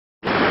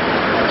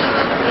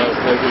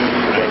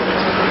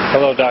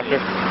Hello, doctor.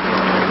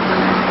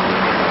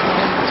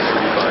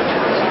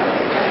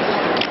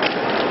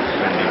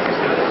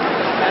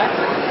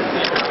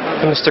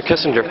 Mr.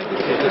 Kissinger,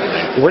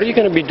 what are you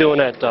going to be doing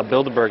at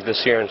Bilderberg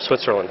this year in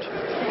Switzerland?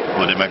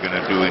 What am I going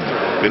to do in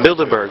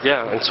Bilderberg,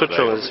 yeah, in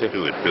Switzerland this year.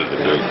 Do at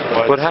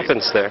Bilderberg? What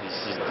happens there?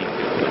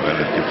 Well,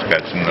 a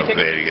discussion of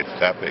various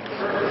topics.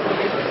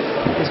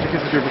 Mr.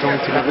 Kissinger, we're going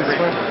to go this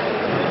way.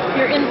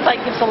 Your insight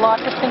gives a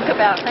lot to think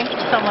about. Thank you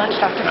so much,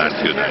 Dr. That's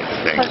good.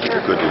 Thank you.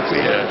 Good to see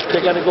you.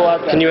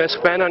 Can you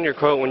expand on your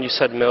quote when you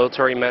said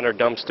military men are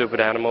dumb, stupid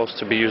animals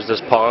to be used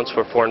as pawns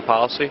for foreign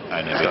policy?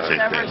 I never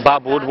said that.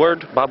 Bob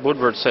Woodward? Bob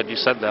Woodward said you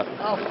said that.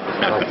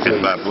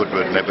 Bob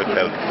Woodward never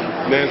told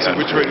me. Nancy,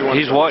 which way do you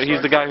want to go? He's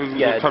the guy who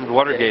covered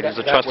Watergate. He's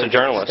a trusted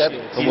journalist.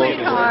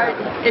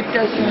 It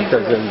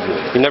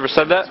doesn't. You never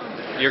said that?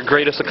 Your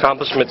greatest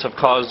accomplishments have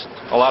caused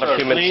a lot of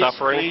human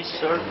suffering. Please,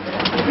 sir.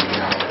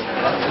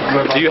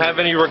 Do you have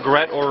any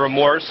regret or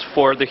remorse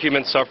for the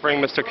human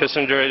suffering, Mr.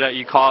 Kissinger, that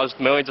you caused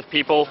millions of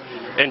people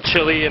in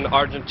Chile and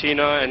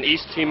Argentina and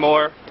East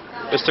Timor?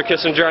 Mr.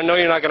 Kissinger, I know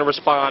you're not going to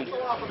respond,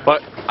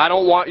 but I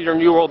don't want your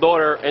New World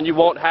Order, and you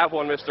won't have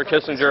one, Mr.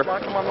 Kissinger.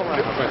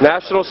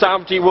 National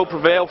sovereignty will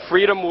prevail,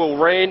 freedom will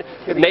reign,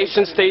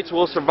 nation-states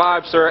will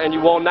survive, sir, and you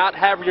will not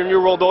have your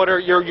New World Order,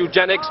 your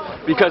eugenics,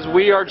 because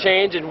we are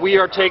changed and we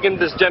are taking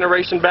this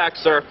generation back,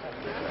 sir.